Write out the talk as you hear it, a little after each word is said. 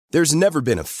There's never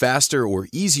been a faster or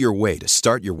easier way to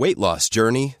start your weight loss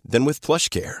journey than with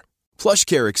PlushCare.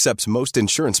 PlushCare accepts most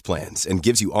insurance plans and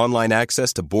gives you online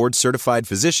access to board-certified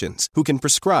physicians who can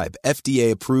prescribe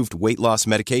FDA-approved weight loss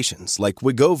medications like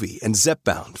Wegovy and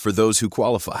Zepbound for those who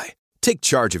qualify. Take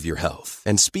charge of your health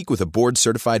and speak with a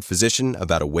board-certified physician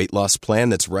about a weight loss plan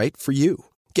that's right for you.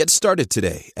 Get started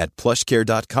today at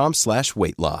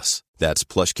plushcare.com/weight loss. That's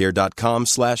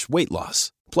plushcare.com/weight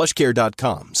loss.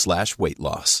 plushcare.com/weight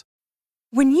loss.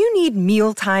 When you need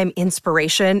mealtime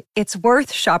inspiration, it's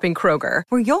worth shopping Kroger,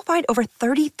 where you'll find over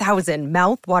 30,000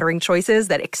 mouth-watering choices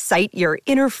that excite your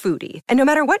inner foodie. And no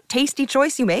matter what tasty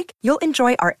choice you make, you'll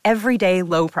enjoy our everyday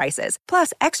low prices,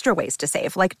 plus extra ways to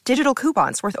save, like digital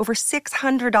coupons worth over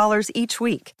 $600 each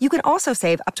week. You can also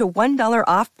save up to $1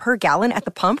 off per gallon at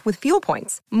the pump with fuel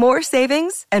points. More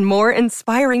savings and more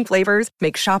inspiring flavors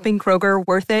make shopping Kroger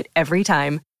worth it every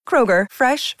time. Kroger,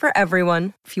 fresh for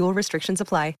everyone. Fuel restrictions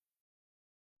apply.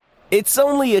 It's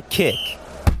only a kick,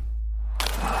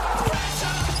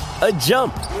 a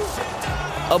jump,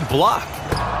 a block.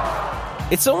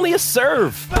 It's only a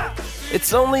serve.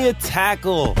 It's only a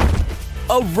tackle,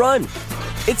 a run.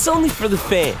 It's only for the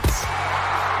fans.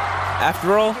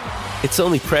 After all, it's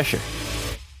only pressure.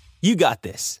 You got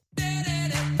this.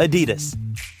 Adidas.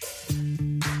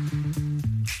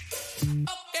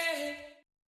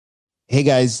 Hey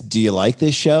guys, do you like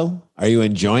this show? Are you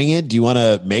enjoying it? Do you want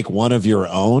to make one of your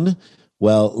own?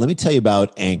 Well, let me tell you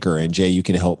about Anchor, and Jay, you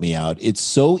can help me out. It's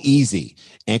so easy.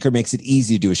 Anchor makes it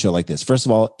easy to do a show like this. First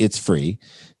of all, it's free.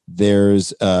 There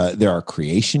are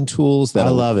creation tools that I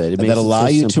love it. that allow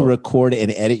you to record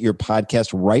and edit your podcast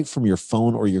right from your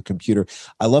phone or your computer.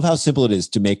 I love how simple it is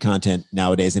to make content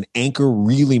nowadays, and Anchor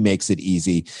really makes it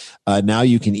easy. Now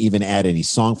you can even add any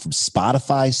song from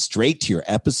Spotify straight to your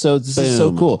episodes. This is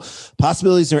so cool.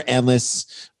 Possibilities are endless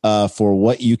for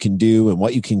what you can do and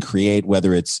what you can create,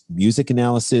 whether it's music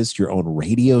analysis, your own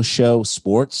radio show,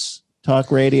 sports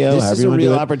talk radio. This is a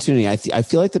real opportunity. I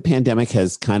feel like the pandemic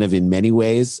has kind of in many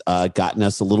ways gotten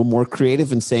us a little more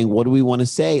creative in saying, what do we want to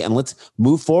say? And let's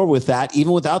move forward with that,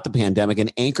 even without the pandemic.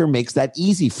 And Anchor makes that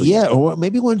easy for you. Yeah, or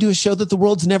maybe you want to do a show that the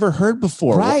world's never heard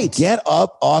before. Right. Get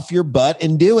up off your butt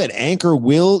and do it. Anchor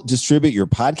will distribute your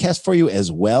podcast for you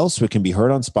as well, so it can be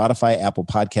heard on Spotify, Apple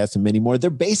Podcasts, and many more.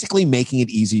 They're basically making it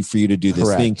easy for you to do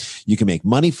this thing. You can make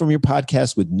money from your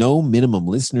podcast with no minimum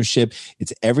listenership.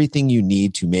 It's everything you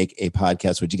need to make a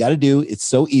podcast. What you got to do, it's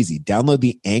so easy. Download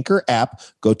the Anchor app,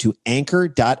 go to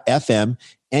anchor.fm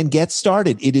and get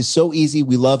started. It is so easy.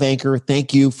 We love Anchor.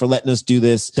 Thank you for letting us do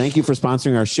this. Thank you for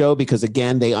sponsoring our show, because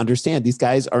again, they understand these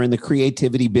guys are in the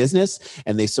creativity business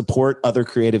and they support other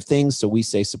creative things. So we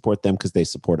say support them because they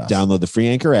support us. Download the free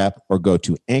Anchor app or go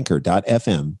to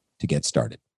anchor.fm to get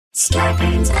started.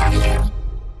 Scarpins Avenue.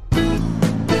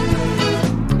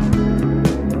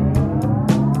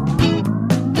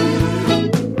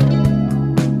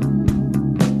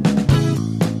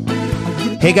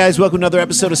 Hey guys, welcome to another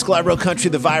episode of Scalabro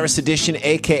Country, the virus edition,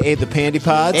 aka the Pandy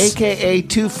Pods, aka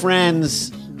two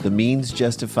friends. The means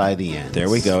justify the ends. There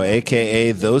we go.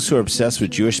 AKA those who are obsessed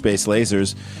with Jewish-based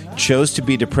lasers chose to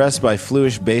be depressed by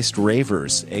fluish-based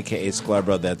ravers. AKA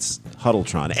Scalabro, that's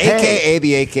Huddletron. AKA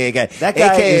the AKA guy. That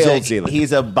guy AKA is Old Zealand.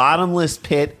 He's a bottomless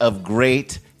pit of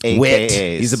great AKAs. Wit.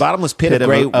 He's a bottomless pit of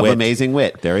great of wit. amazing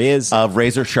wit. There he is. Of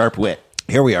razor sharp wit.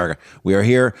 Here we are. We are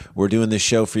here. We're doing this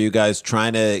show for you guys,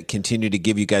 trying to continue to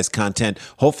give you guys content.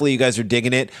 Hopefully you guys are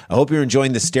digging it. I hope you're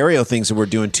enjoying the stereo things that we're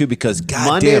doing too, because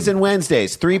Mondays and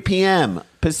Wednesdays, 3 p.m.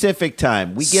 Pacific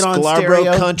time. We get on stereo.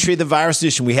 Scalabro Country, the virus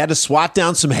edition. We had to swat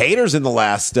down some haters in the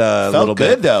last little bit. Felt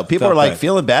good, though. People are like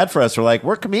feeling bad for us. We're like,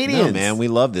 we're comedians. No, man, we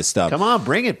love this stuff. Come on,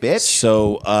 bring it, bitch.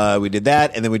 So we did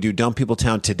that, and then we do Dumb People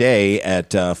Town today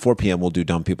at 4 p.m. We'll do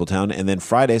Dumb People Town, and then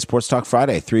Friday, Sports Talk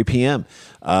Friday, 3 p.m.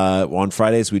 On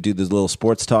Fridays, we do this little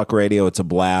sports talk radio. It's a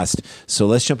blast. So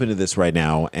let's jump into this right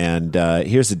now, and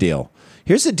here's the deal.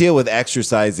 Here's the deal with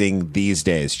exercising these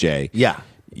days, Jay. Yeah.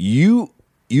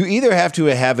 You either have to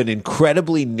have an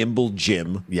incredibly nimble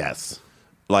gym. Yes.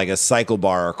 Like a cycle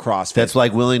bar or CrossFit. That's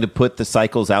like willing to put the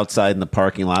cycles outside in the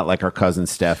parking lot like our cousin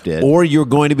Steph did. Or you're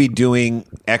going to be doing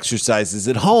exercises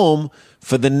at home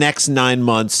for the next 9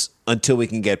 months until we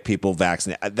can get people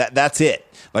vaccinated. That's it.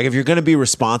 Like if you're going to be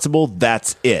responsible,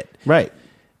 that's it. Right.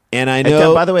 And I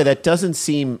know, by the way, that doesn't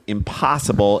seem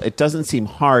impossible. It doesn't seem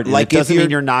hard. Like it doesn't mean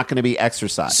you're not going to be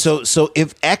exercised. So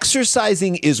if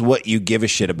exercising is what you give a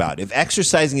shit about, if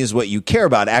exercising is what you care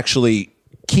about, actually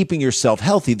keeping yourself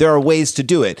healthy, there are ways to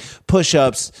do it.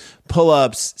 Push-ups,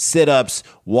 pull-ups, sit-ups,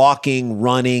 walking,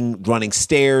 running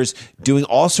stairs, doing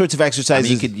all sorts of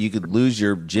exercises. You could lose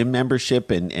your gym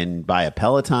membership and buy a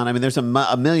Peloton. I mean, there's a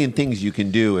million things you can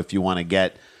do if you want to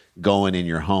get going in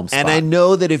your home spot. And I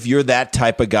know that if you're that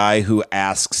type of guy who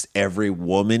asks every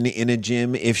woman in a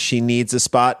gym if she needs a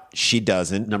spot, she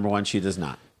doesn't. Number one, she does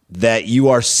not. That you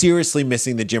are seriously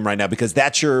missing the gym right now because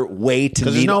that's your way to Because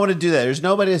meet. there's no one to do that. There's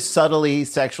nobody to subtly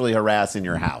sexually harass in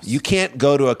your house. You can't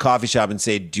go to a coffee shop and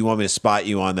say, do you want me to spot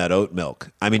you on that oat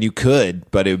milk? I mean, you could,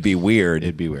 but it would be weird.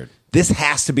 It'd be weird. This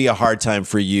has to be a hard time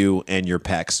for you and your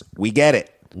pecs. We get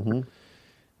it. Mm-hmm.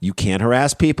 You can't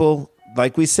harass people.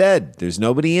 Like we said, there's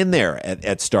nobody in there at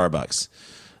Starbucks.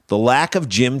 The lack of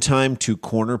gym time to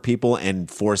corner people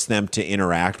and force them to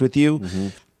interact with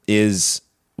you is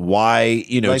why,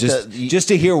 Like just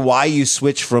to hear why you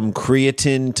switch from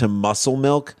creatine to muscle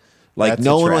milk. Like That's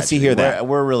no a one wants to tragedy. hear that.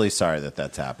 We're really sorry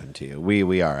that's happened to you.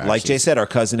 We are. Actually. Like Jay said, our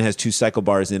cousin has 2 cycle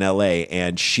bars in LA,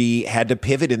 and she had to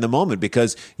pivot in the moment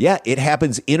because, it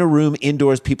happens in a room,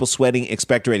 indoors, people sweating,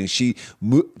 expectorating. She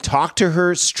talked to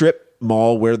her strip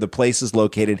mall where the place is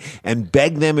located and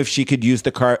begged them if she could use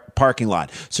the parking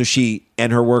lot. So she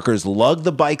and her workers lug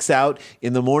the bikes out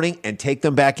in the morning and take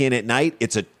them back in at night.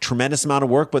 It's a tremendous amount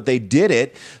of work, but they did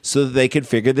it so that they could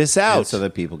figure this out. And so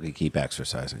that people could keep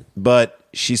exercising. But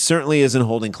she certainly isn't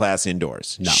holding class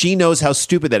indoors. No. She knows how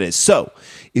stupid that is. So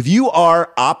if you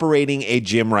are operating a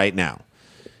gym right now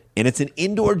and it's an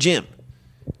indoor gym,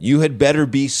 you had better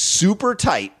be super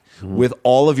tight with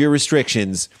all of your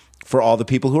restrictions for all the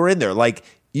people who are in there. Like,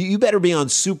 you better be on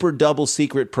super double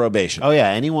secret probation. Oh, yeah.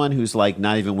 Anyone who's like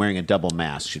not even wearing a double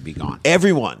mask should be gone.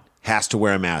 Everyone has to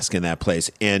wear a mask in that place.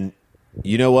 And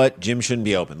you know what? Gym shouldn't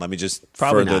be open. Let me just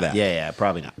further that. Yeah,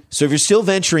 probably not. So if you're still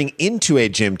venturing into a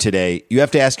gym today, you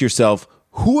have to ask yourself,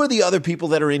 who are the other people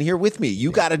that are in here with me?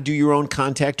 You got to do your own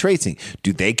contact tracing.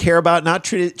 Do they care about not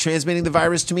transmitting the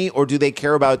virus to me, or do they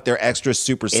care about their extra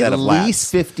super set of labs? At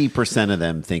least 50% of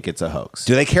them think it's a hoax.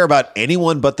 Do they care about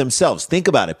anyone but themselves? Think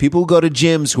about it. People who go to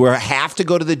gyms who have to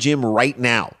go to the gym right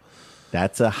now.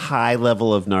 That's a high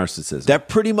level of narcissism. That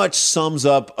pretty much sums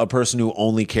up a person who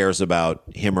only cares about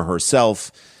him or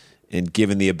herself and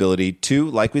given the ability to,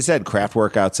 like we said, craft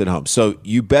workouts at home. So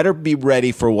you better be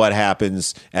ready for what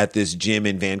happens at this gym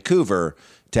in Vancouver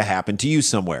to happen to you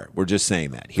somewhere. We're just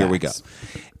saying that. Here we go.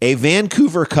 A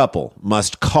Vancouver couple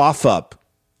must cough up.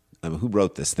 Who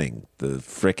wrote this thing? The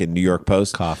frickin' New York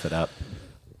Post? Cough it up.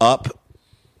 Up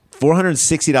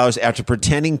 $460 after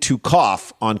pretending to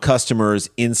cough on customers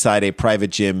inside a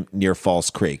private gym near False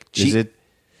Creek. Is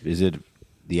it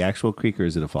the actual creek or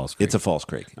is it a false creek? It's a false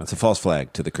creek. It's a false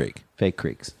flag to the creek. Fake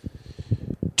creeks.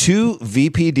 2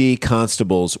 VPD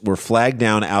constables were flagged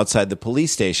down outside the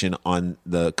police station on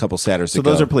the couple Saturdays ago.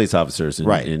 So those are police officers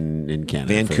Right. in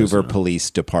Canada. Vancouver Police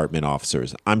Department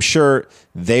officers. I'm sure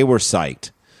they were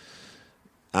psyched.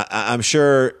 I'm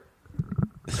sure...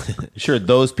 Sure,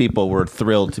 those people were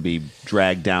thrilled to be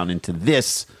dragged down into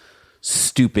this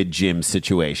stupid gym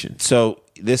situation. So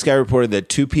this guy reported that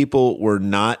 2 people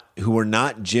who were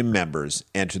not gym members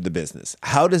entered the business.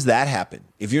 How does that happen?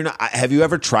 If you're not, have you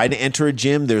ever tried to enter a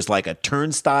gym? There's like a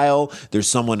turnstile. There's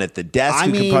someone at the desk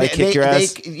who can probably kick your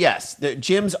ass. Yes, the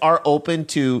gyms are open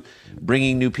to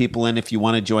bringing new people in if you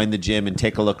want to join the gym and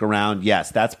take a look around.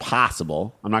 Yes, that's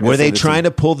possible. I'm not. Were they trying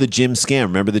to pull the gym scam?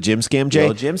 Remember the gym scam, Jay?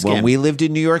 The gym scam. When we lived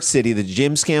in New York City, the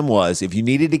gym scam was if you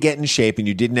needed to get in shape and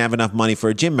you didn't have enough money for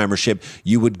a gym membership,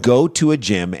 you would go to a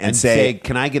gym and say,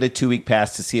 "Can I get a 2-week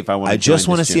pass to see if I want to?" I just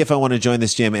want to see if I want to join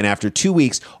this gym. And after 2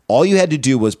 weeks, all you had to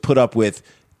do was put up with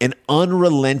an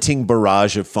unrelenting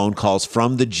barrage of phone calls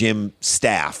from the gym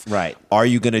staff. Right. Are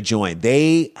you going to join?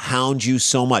 They hound you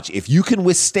so much. If you can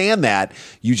withstand that,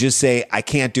 you just say, I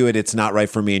can't do it. It's not right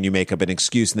for me. And you make up an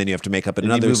excuse. And then you have to make up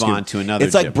another excuse. You move on to another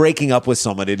It's gym. like breaking up with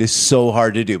someone. It is so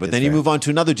hard to do. But then you move on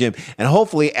to another gym. And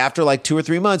hopefully after like 2 or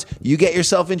 3 months, you get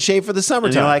yourself in shape for the And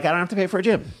summertime. you're like, I don't have to pay for a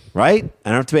gym. Right? I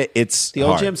don't have to pay. It's The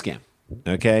old hard. gym scam.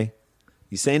 Okay.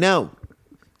 You say no.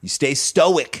 You stay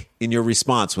stoic in your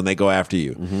response when they go after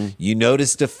you. You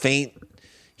noticed a faint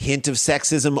hint of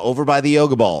sexism over by the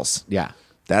yoga balls. Yeah.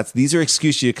 These are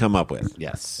excuses you come up with.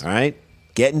 Yes. All right.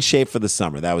 Get in shape for the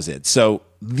summer. That was it. So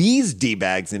these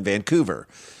D-bags in Vancouver.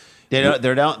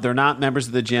 They're not members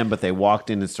of the gym, but they walked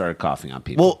in and started coughing on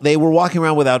people. Well, they were walking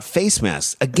around without face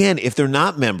masks. Again, if they're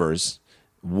not members,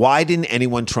 Why didn't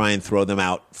anyone try and throw them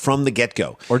out from the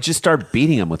get-go? Or just start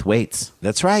beating them with weights.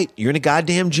 That's right. You're in a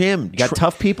goddamn gym. You got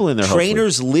tough people in there.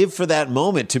 Trainers live for that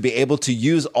moment to be able to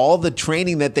use all the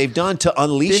training that they've done to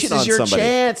unleash it on somebody. This is your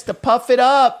chance to puff it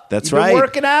up. That's You've right. Been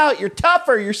working out. You're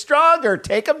tougher. You're stronger.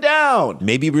 Take them down.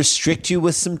 Maybe restrict you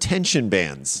with some tension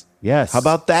bands. Yes. How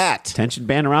about that? Tension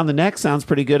band around the neck sounds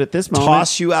pretty good at this moment.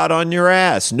 Toss you out on your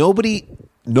ass. Nobody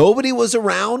was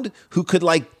around who could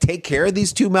take care of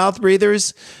these two mouth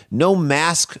breathers. No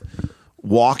mask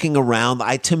walking around.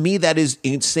 To me, that is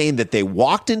insane that they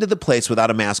walked into the place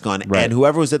without a mask on, and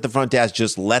whoever was at the front desk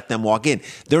just let them walk in.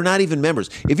 They're not even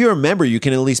members. If you're a member, you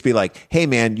can at least be like, hey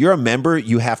man, you're a member,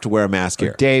 you have to wear a mask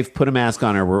here. Dave, put a mask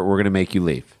on or we're going to make you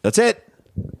leave. That's it.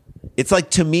 It's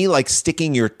to me like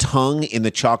sticking your tongue in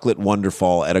the chocolate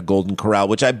Wonderfall at a Golden Corral,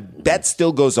 which I bet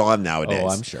still goes on nowadays. Oh,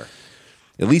 I'm sure.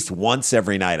 At least once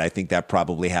every night, I think that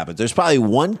probably happens. There's probably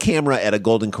one camera at a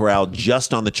Golden Corral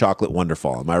just on the chocolate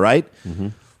Wonderfall. Am I right? Mm-hmm.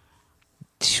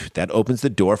 That opens the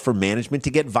door for management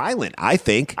to get violent, I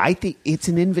think. I think it's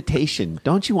an invitation.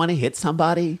 Don't you want to hit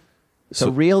somebody? It's a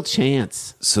real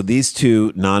chance. So these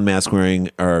two non-mask wearing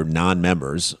or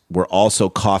non-members were also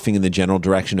coughing in the general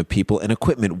direction of people and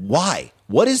equipment. Why?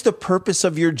 What is the purpose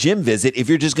of your gym visit if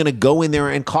you're just going to go in there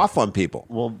and cough on people?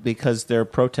 Well, because they're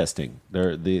protesting.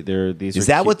 Is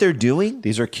that what they're doing?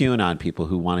 These are QAnon people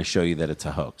who want to show you that it's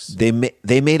a hoax. They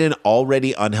made an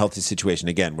already unhealthy situation.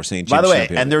 Again, we're saying. By the way,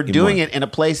 and they're doing it in a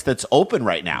place that's open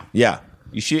right now. Yeah.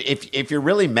 You should, if you're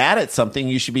really mad at something,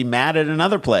 you should be mad at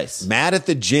another place. Mad at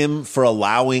the gym for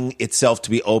allowing itself to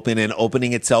be open and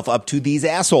opening itself up to these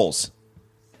assholes.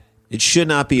 It should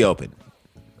not be open.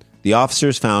 The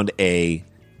officers found and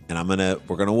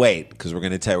we're gonna wait because we're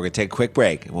gonna take a quick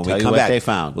break, and when we come back,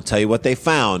 we'll tell you what they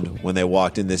found when they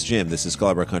walked in this gym. This is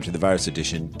Scalabro Country, the Virus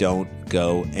Edition. Don't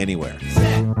go anywhere.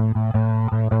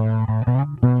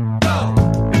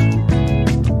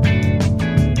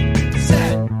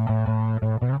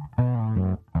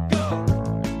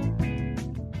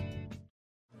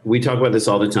 We talk about this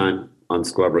all the time on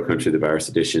Scalabro Country, the Virus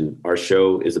Edition. Our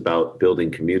show is about building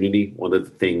community. One of the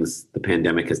things the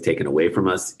pandemic has taken away from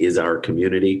us is our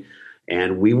community.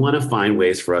 And we want to find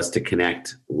ways for us to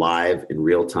connect live in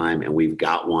real time. And we've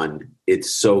got one. It's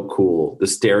so cool. The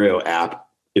Stereo app,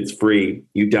 it's free.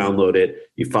 You download it.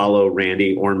 You follow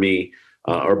Randy or me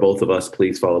or both of us.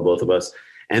 Please follow both of us.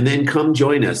 And then come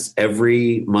join us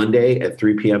every Monday at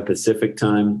 3 p.m. Pacific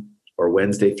time or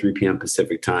Wednesday, 3 p.m.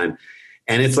 Pacific time.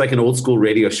 And it's like an old school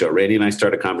radio show. Randy and I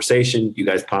start a conversation. You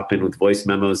guys pop in with voice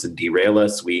memos and derail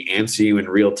us. We answer you in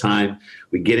real time.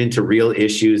 We get into real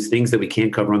issues, things that we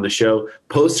can't cover on the show,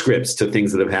 postscripts to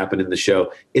things that have happened in the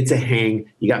show. It's a hang.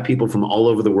 You got people from all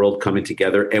over the world coming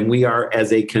together. And we are,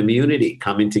 as a community,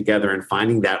 coming together and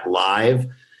finding that live.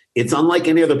 It's unlike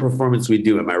any other performance we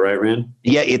do. Am I right, Rand?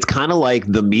 Yeah, it's kind of like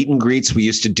the meet and greets we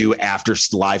used to do after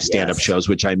live stand-up shows,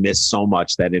 which I miss so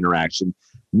much, that interaction,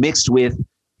 mixed with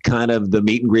kind of the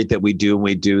meet and greet that we do when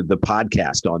we do the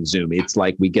podcast on Zoom. It's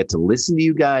like we get to listen to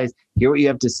you guys, hear what you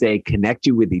have to say, connect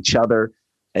you with each other.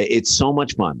 It's so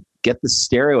much fun. Get the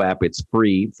Stereo app. It's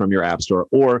free from your app store,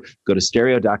 or go to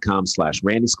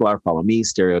stereo.com/Randy Sklar. Follow me,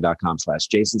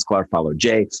 stereo.com/Jason Sklar. Follow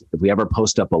Jay. If we ever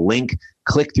post up a link,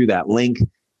 click through that link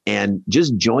and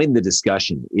just join the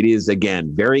discussion. It is,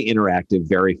 again, very interactive,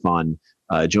 very fun.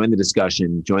 Join the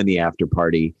discussion, join the after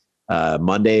party.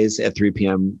 Mondays at 3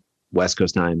 p.m. West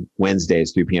Coast time,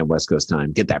 Wednesdays, 3 p.m. West Coast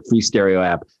time. Get that free Stereo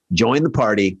app. Join the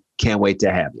party. Can't wait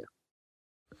to have you.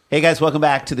 Hey guys, welcome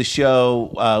back to the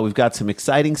show. We've got some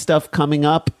exciting stuff coming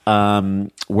up.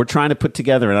 We're trying to put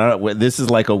together, and this is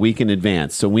like a week in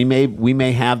advance, so we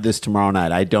may have this tomorrow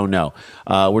night. I don't know.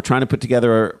 We're trying to put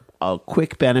together a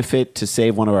quick benefit to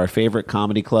save one of our favorite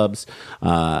comedy clubs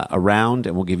around,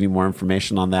 and we'll give you more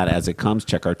information on that as it comes.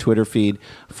 Check our Twitter feed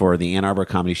for the Ann Arbor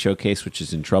Comedy Showcase, which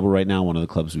is in trouble right now, one of the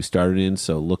clubs we started in,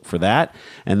 so look for that.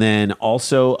 And then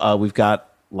also we've got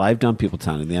Live Dumb People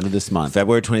Town at the end of this month.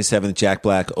 February 27th, Jack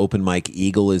Black, open mic.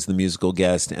 Eagle is the musical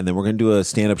guest. And then we're going to do a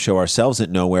stand-up show ourselves at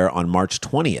Nowhere on March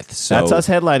 20th. So that's us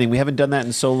headlining. We haven't done that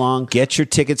in so long. Get your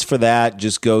tickets for that.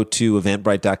 Just go to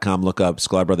eventbrite.com, look up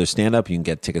Sklar Brothers Stand-Up. You can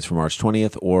get tickets for March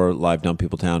 20th, or Live Dumb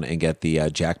People Town and get the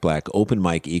Jack Black open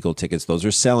mic Eagle tickets. Those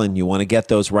are selling. You want to get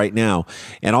those right now.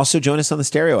 And also join us on the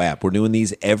Stereo app. We're doing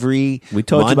these every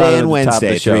Monday and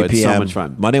Wednesday, 3 p.m. It's so much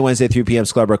fun. Monday, Wednesday, 3 p.m.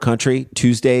 Scarborough Country.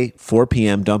 Tuesday, 4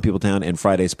 p.m. Dumb People Town. And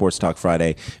Friday, Sports Talk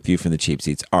Friday, View from the Cheap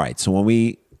Seats. All right, so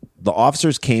when the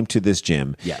officers came to this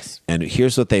gym, yes, and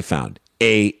here's what they found.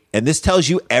 And this tells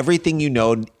you everything you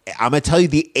know. I'm going to tell you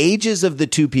the ages of the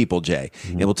two people, Jay,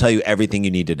 and it will tell you everything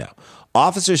you need to know.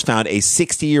 Officers found a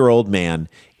 60-year-old man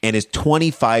and his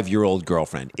 25-year-old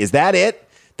girlfriend. Is that it?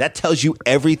 That tells you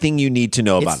everything you need to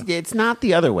know about him. It's not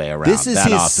the other way around. This is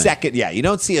his often. second. Yeah, you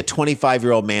don't see a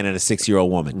 25-year-old man and a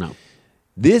 60-year-old woman. No.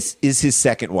 This is his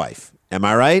second wife. Am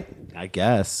I right? I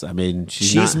guess. I mean,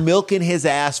 she's milking his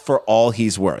ass for all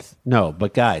he's worth. No,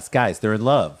 but guys, they're in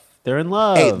love. They're in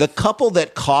love. Hey, the couple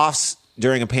that coughs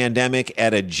during a pandemic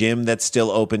at a gym that's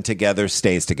still open together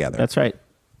stays together. That's right.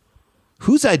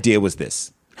 Whose idea was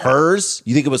this? Hers?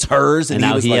 You think it was hers? And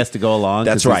now he has to go along.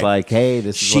 That's right. He's like, hey,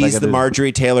 this is what I she's gotta the do.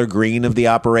 Marjorie Taylor Greene of the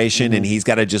operation, and he's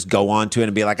got to just go on to it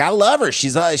and be like, I love her.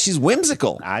 She's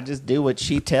whimsical. I just do what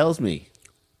she tells me.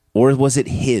 Or was it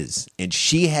his? And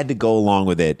she had to go along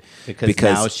with it Because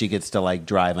now she gets to like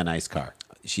drive a nice car.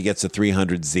 She gets a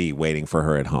 300Z waiting for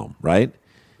her at home, right?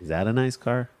 Is that a nice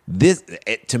car? This,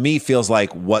 to me, feels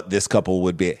like what this couple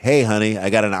would be. Hey, honey, I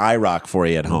got an IROC for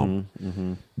you at home.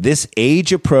 This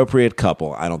age-appropriate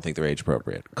couple, I don't think they're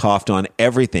age-appropriate, coughed on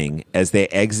everything as they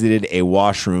exited a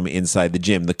washroom inside the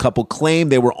gym. The couple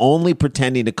claimed they were only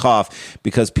pretending to cough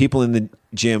because people in the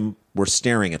gym were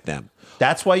staring at them.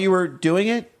 That's why you were doing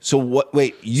it? So what?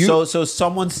 Wait, So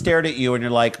someone stared at you and you're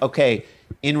like, okay,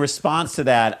 in response to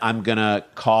that, I'm going to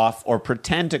cough or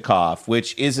pretend to cough,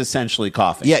 which is essentially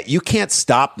coughing. Yeah, you can't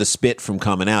stop the spit from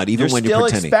coming out, even when you're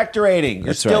pretending. You're still expectorating.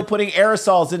 You're still right. putting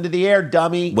aerosols into the air,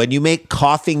 dummy. When you make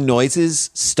coughing noises,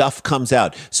 stuff comes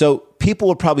out. So people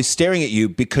were probably staring at you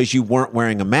because you weren't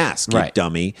wearing a mask, you Right.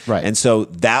 dummy. Right. And so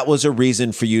that was a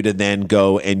reason for you to then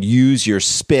go and use your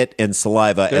spit and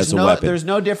saliva as a weapon. There's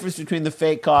no difference between the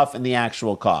fake cough and the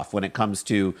actual cough when it comes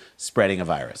to spreading a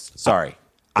virus. Sorry.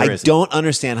 I don't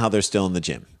understand how they're still in the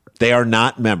gym. They are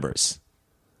not members.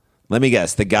 Let me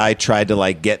guess. The guy tried to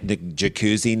like get the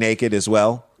jacuzzi naked as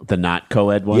well. The not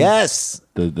co-ed one? Yes.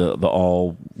 The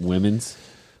all women's?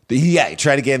 Yeah, he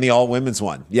tried to get in the all women's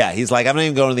one. Yeah, he's like, I'm not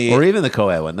even going to the. Or even the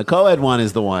co-ed one. The co-ed one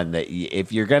is the one that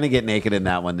if you're going to get naked in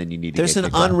that one, then you need to There's get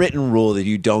an kicked out. unwritten rule that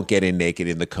you don't get in naked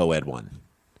in the co-ed one.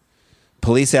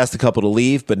 Police asked the couple to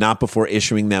leave, but not before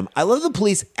issuing them. I love the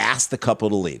police asked the couple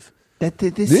to leave.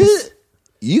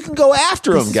 You can go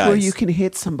after them, This is guys. where you can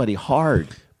hit somebody hard.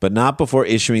 But not before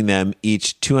issuing them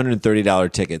each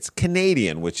 $230 tickets,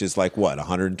 Canadian, which is like what,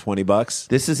 $120?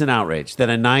 This is an outrage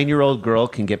that a 9-year-old girl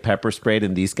can get pepper sprayed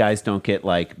and these guys don't get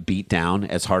like beat down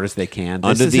as hard as they can.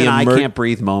 This is an I can't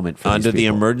breathe moment for under these the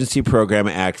people. Emergency Program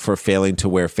Act for failing to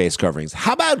wear face coverings.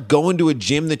 How about going to a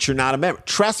gym that you're not a member?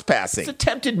 Trespassing. It's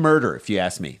attempted murder, if you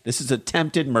ask me. This is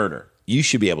attempted murder. You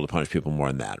should be able to punish people more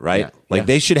than that, right? Yeah, like yeah.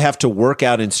 they should have to work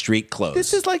out in street clothes.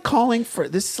 This is like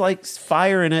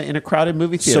fire in a crowded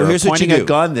movie theater. So here's or what you pointing do. a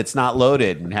gun that's not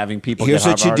loaded and having people. Here's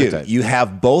get what you heart do. attacks. You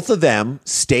have both of them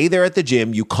stay there at the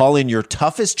gym. You call in your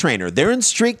toughest trainer. They're in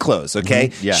street clothes,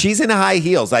 okay? Yeah. She's in high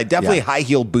heels. I definitely Yeah. high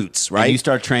heel boots, right? And you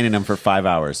start training them for 5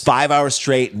 hours. 5 hours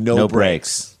straight, no No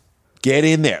breaks. breaks. Get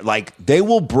in there. Like they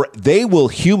will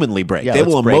humanly break. Yeah, they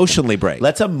let's will break emotionally them. break.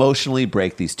 Let's emotionally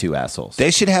break these two assholes.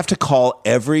 They should have to call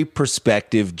every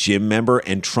prospective gym member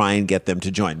and try and get them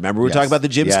to join. Remember we were Yes. talking about the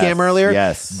gym Yes. scam earlier?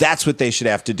 Yes. That's what they should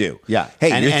have to do. Yeah.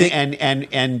 Hey,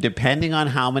 and depending on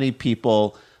how many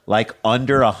people, like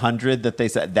under 100 that they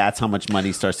said, that's how much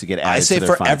money starts to get added. I say to their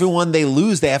for fines. everyone they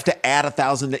lose, they have to add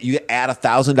 $1,000. You add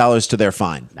 $1,000 to their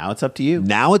fine. Now it's up to you.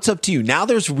 Now it's up to you. Now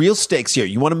there's real stakes here.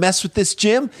 You want to mess with this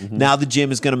gym? Now the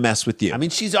gym is going to mess with you. I mean,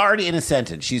 she's already in a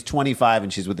sentence. She's 25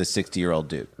 and she's with a 60-year-old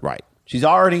dude. Right. She's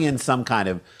already in some kind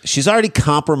of. She's already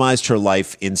compromised her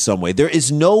life in some way. There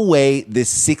is no way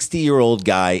this 60-year-old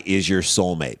guy is your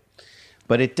soulmate.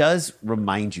 But it does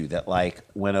remind you that, like,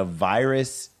 when a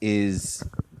virus is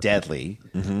deadly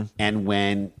and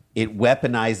when it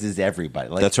weaponizes everybody,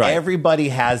 like, That's right. everybody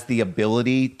has the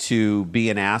ability to be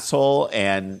an asshole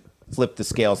and flip the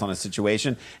scales on a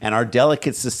situation. And our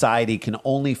delicate society can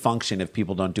only function if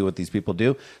people don't do what these people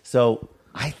do. So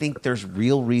I think there's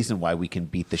real reason why we can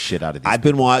beat the shit out of these I've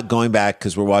been going back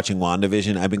because we're watching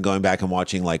WandaVision. I've been going back and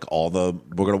watching we're going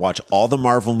to watch all the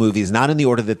Marvel movies, not in the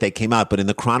order that they came out, but in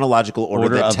the chronological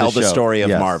order that of tell the show. story of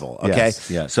Yes. Marvel. Okay.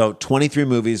 Yes. So 23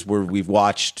 movies where we've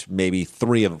watched maybe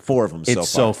 4 of them so far. It's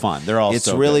so fun. They're all It's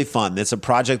so really good. fun. It's a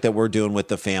project that we're doing with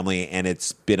the family, and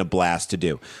it's been a blast to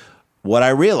do. What I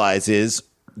realize is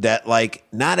that, like,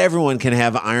 not everyone can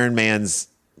have Iron Man's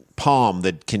palm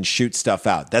that can shoot stuff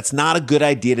out. That's not a good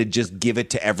idea to just give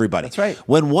it to everybody. That's right.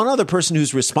 When one other person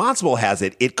who's responsible has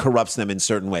it, it corrupts them in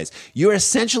certain ways. You're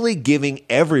essentially giving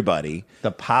everybody the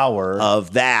power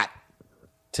of that.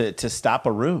 to stop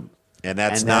a room. And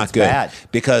that's not good. Bad.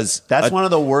 Because that's one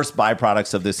of the worst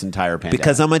byproducts of this entire pandemic.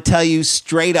 Because I'm going to tell you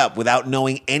straight up, without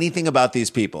knowing anything about these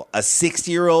people, a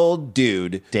 60-year-old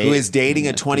dude who is dating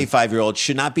a 25-year-old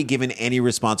should not be given any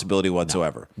responsibility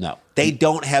whatsoever. No. They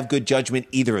don't have good judgment,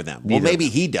 either of them. Well, maybe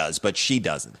he does, but she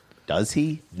doesn't. Does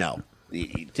he? No.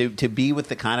 To be with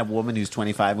the kind of woman who's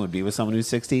 25 and would be with someone who's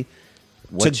 60?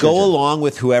 To go along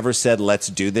with whoever said, let's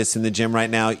do this in the gym right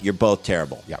now, you're both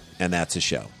terrible. Yep. And that's a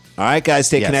show. All right, guys,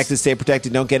 stay connected, stay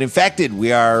protected, don't get infected.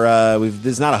 We are, this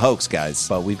is not a hoax, guys.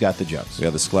 But we've got the jokes. We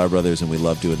have the Sklar Brothers, and we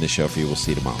love doing this show for you. We'll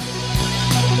see you tomorrow.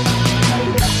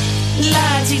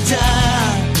 La-ti-da,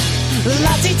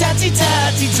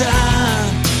 la-ti-da-ti-da-ti-da,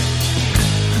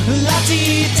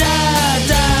 la-ti-da-da-da.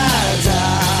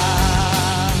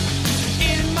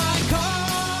 In my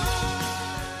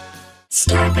car.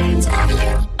 Scarpins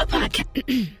Avenue.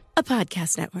 A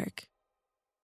podcast network.